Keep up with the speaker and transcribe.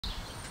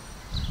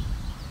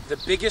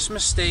The biggest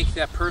mistake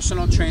that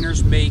personal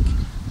trainers make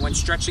when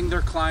stretching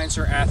their clients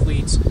or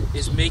athletes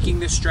is making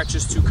the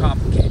stretches too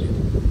complicated.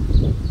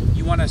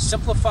 You want to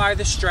simplify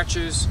the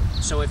stretches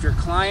so if your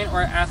client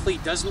or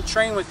athlete doesn't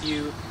train with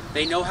you,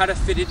 they know how to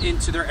fit it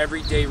into their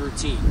everyday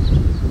routine.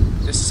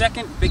 The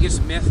second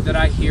biggest myth that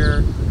I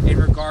hear in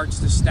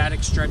regards to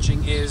static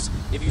stretching is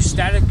if you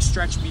static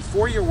stretch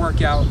before your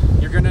workout,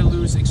 you're going to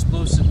lose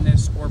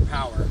explosiveness or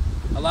power.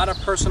 A lot of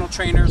personal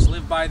trainers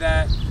live by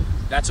that.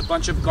 That's a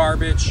bunch of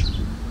garbage.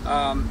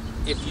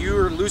 If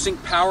you're losing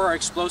power or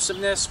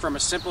explosiveness from a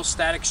simple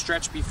static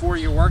stretch before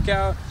your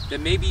workout,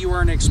 then maybe you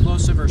weren't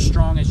explosive or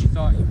strong as you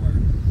thought you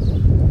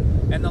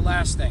were. And the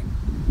last thing,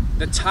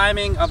 the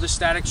timing of the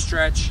static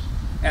stretch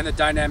and the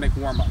dynamic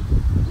warm-up.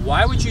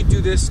 Why would you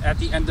do this at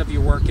the end of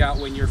your workout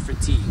when you're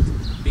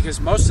fatigued? Because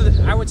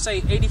I would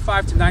say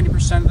 85 to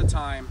 90% of the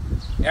time,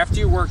 after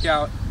your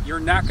workout, you're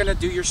not gonna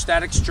do your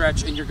static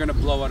stretch and you're gonna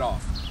blow it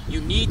off. You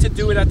need to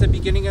do it at the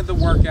beginning of the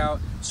workout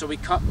so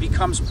it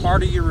becomes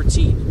part of your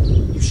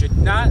routine. You should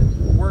not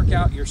work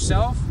out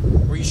yourself,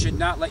 or you should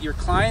not let your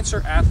clients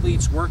or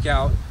athletes work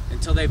out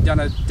until they've done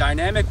a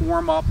dynamic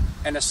warm-up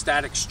and a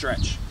static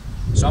stretch.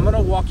 So I'm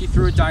gonna walk you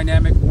through a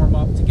dynamic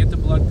warm-up to get the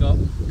blood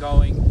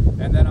going,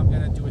 and then I'm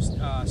gonna do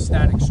a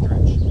static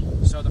stretch.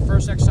 So the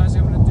first exercise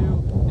I'm gonna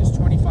do is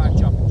 25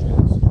 jumping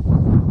jacks.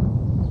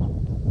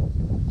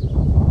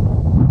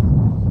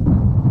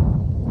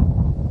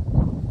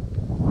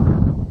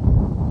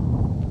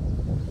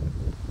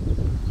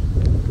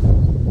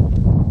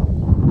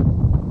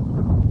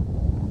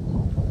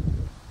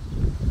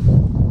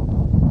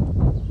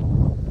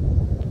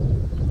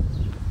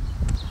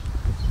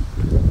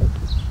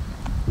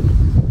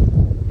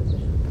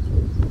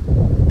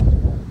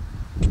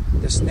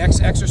 This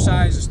next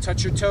exercise is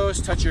touch your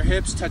toes, touch your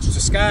hips, touch the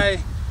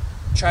sky.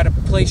 Try to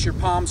place your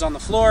palms on the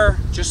floor,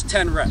 just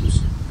 10 reps.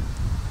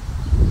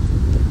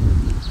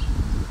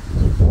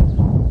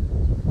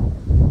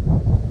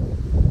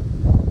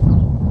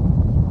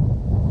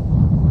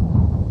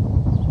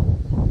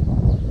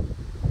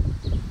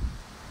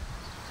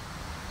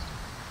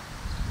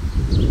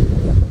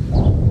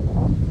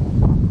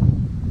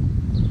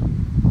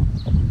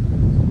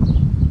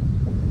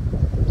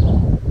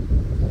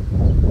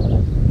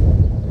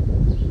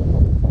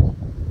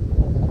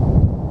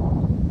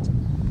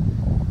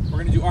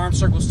 Arm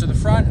circles to the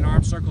front and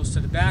arm circles to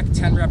the back,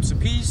 10 reps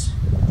apiece.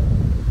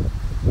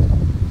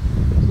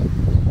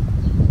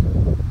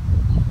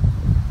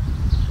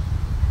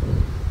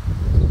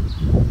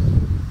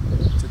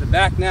 To the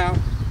back now.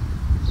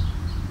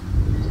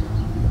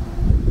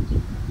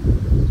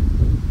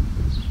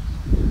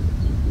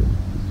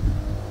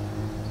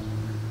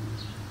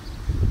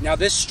 Now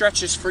this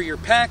stretch is for your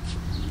pec.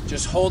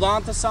 Just hold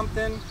on to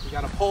something. You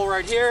got a pole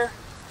right here.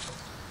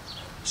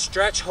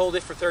 Stretch, hold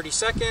it for 30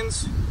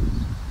 seconds.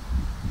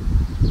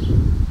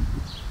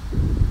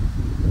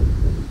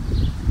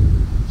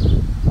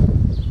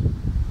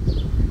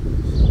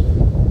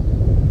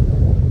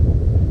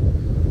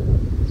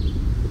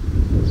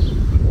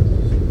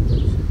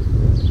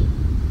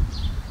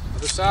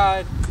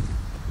 Side.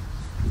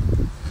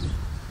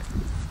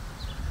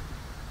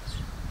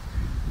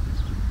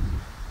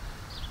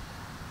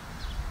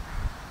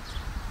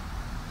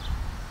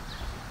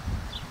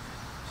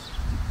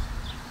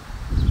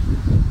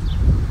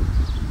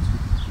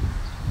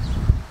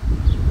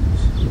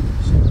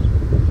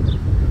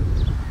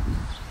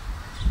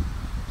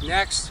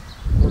 Next,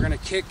 I'm going to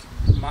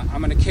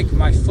kick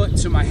my foot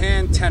to my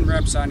hand, 10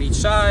 reps on each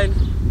side.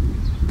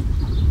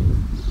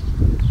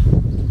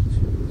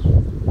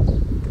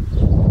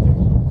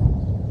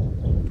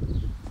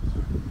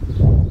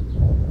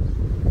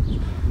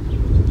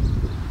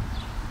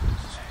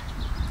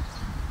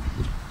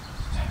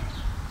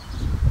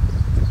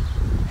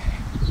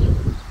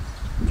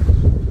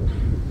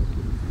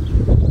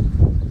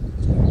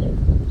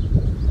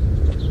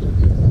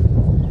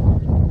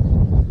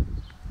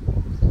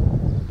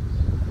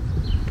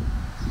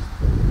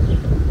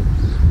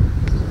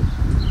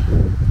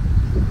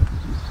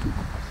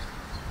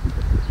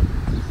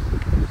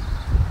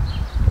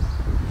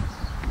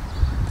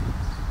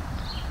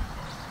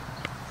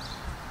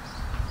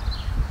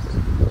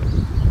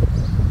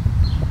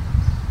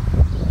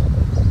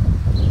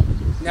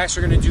 Next,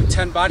 we're going to do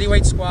 10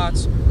 bodyweight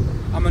squats.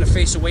 I'm going to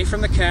face away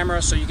from the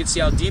camera so you can see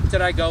how deep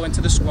did I go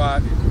into the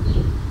squat.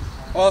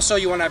 Also,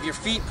 you want to have your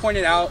feet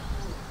pointed out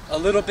a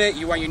little bit.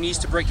 You want your knees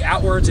to break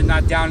outwards and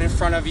not down in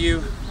front of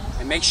you.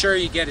 And make sure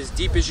you get as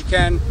deep as you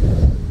can.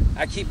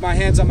 I keep my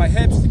hands on my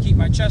hips to keep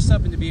my chest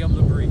up and to be able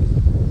to breathe.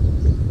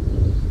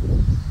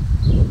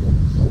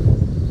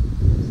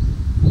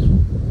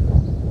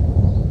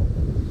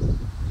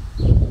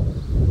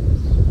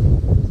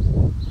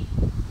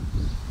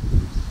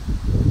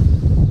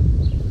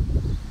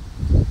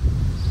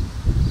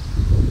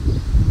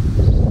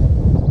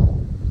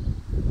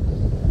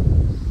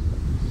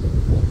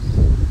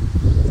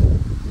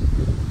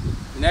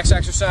 Next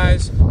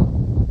exercise,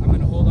 I'm going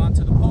to hold on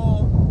to the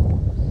pole.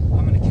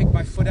 I'm going to kick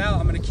my foot out.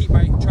 I'm going to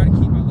try to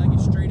keep my leg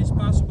as straight as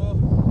possible.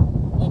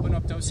 Open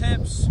up those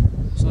hips.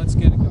 So let's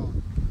get it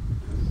going.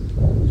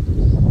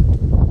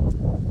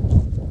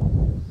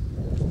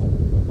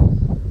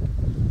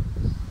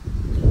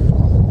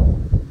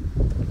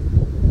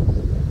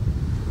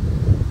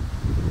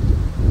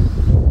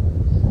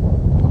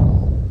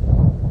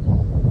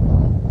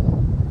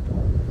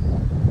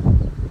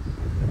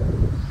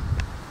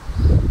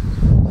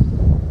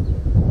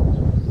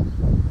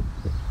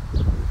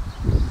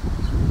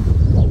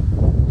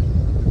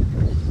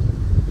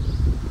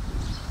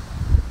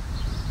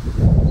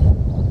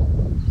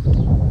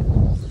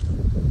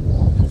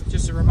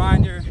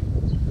 Reminder,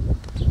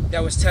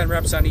 that was 10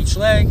 reps on each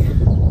leg.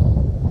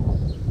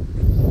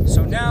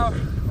 So now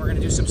we're going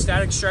to do some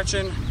static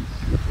stretching.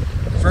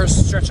 The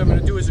first stretch I'm going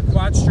to do is a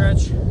quad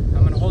stretch.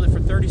 I'm going to hold it for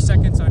 30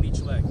 seconds on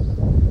each leg.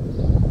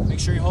 Make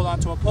sure you hold on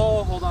to a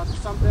pole, hold on to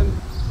something.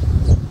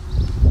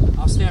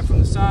 I'll stand from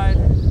the side.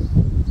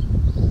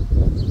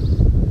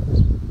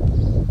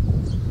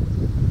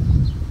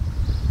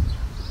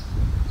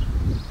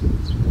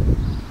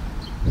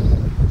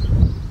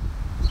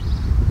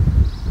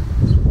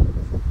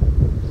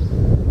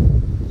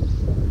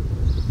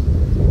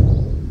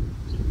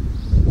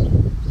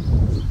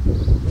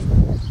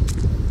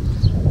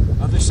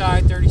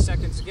 Side, 30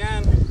 seconds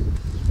again.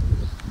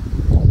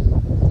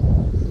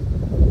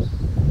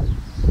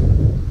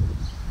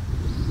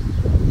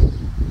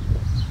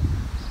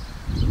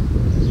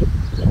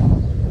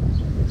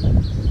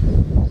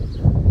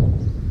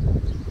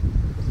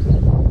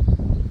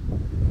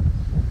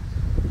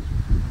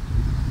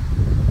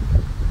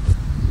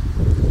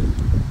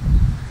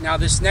 Now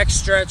this next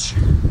stretch,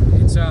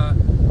 it's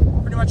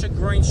pretty much a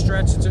groin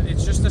stretch.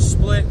 It's just a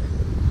split.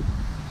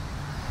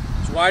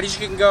 As wide as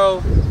you can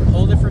go.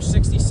 Hold it for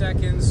 60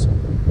 seconds.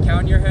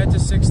 Count your head to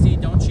 60.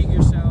 Don't cheat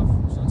yourself.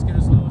 So let's get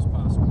as low as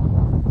possible.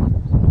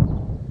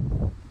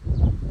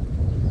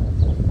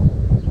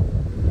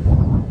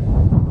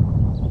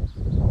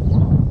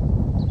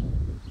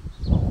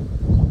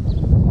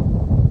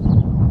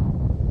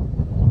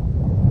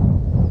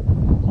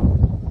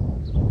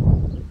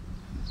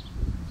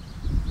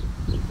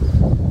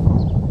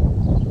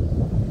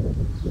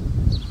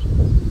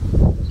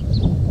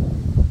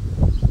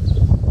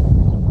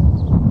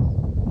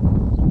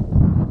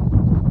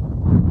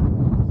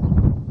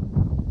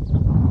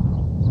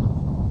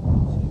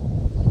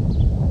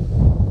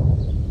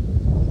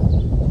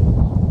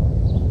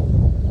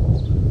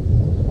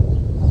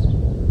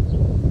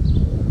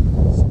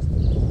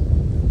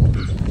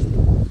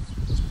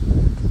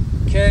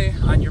 Okay,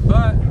 on your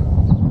butt.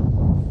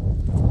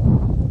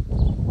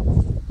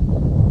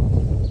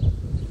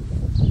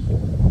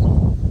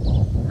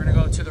 We're gonna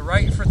go to the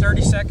right for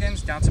 30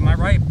 seconds, down to my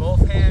right,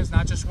 both hands,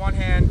 not just one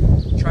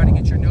hand. Try to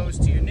get your nose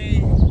to your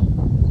knee.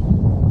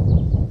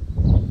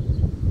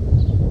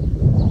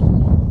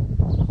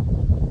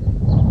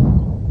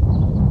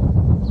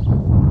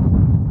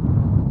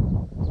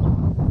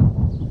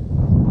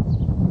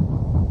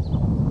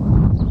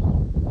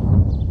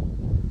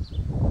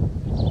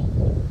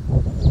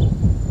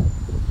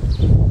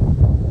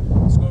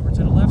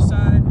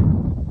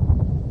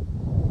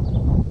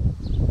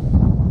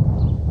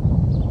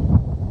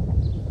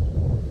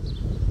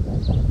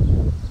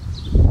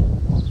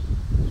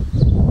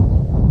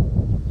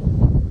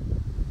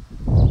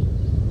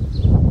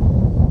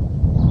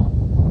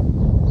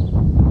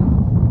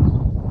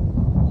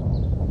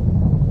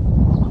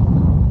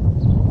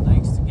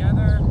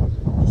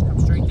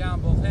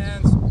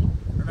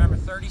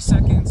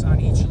 Seconds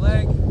on each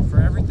leg for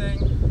everything.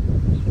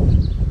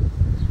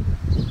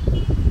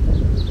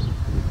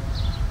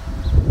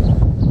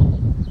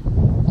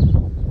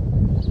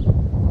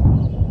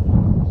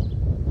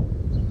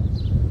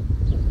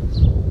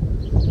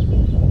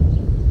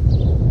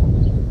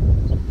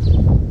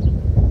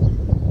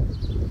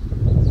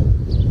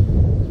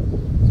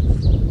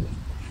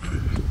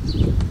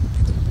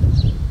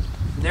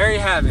 There you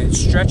have it.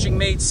 Stretching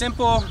made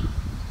simple.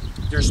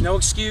 There's no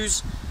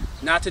excuse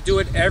not to do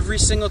it every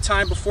single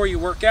time before you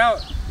work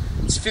out.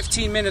 It's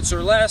 15 minutes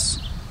or less.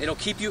 It'll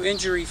keep you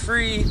injury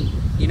free.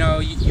 You know,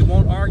 you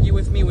won't argue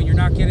with me when you're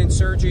not getting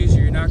surgeries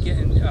or you're not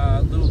getting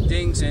little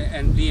dings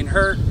and being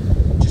hurt.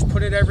 Just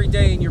put it every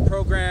day in your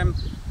program.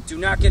 Do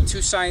not get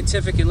too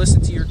scientific and listen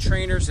to your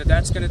trainers that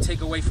that's going to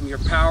take away from your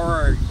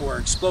power or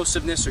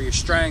explosiveness or your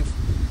strength.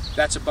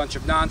 That's a bunch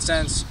of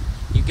nonsense.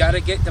 You got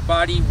to get the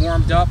body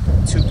warmed up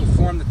to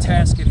perform the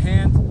task at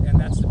hand, and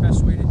that's the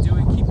best way to do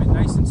it. Keep it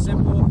nice and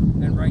simple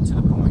and right to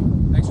the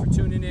point. Thanks for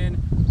tuning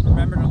in.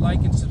 Remember to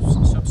like and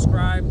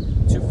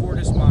subscribe to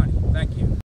Fortis Monty. Thank you.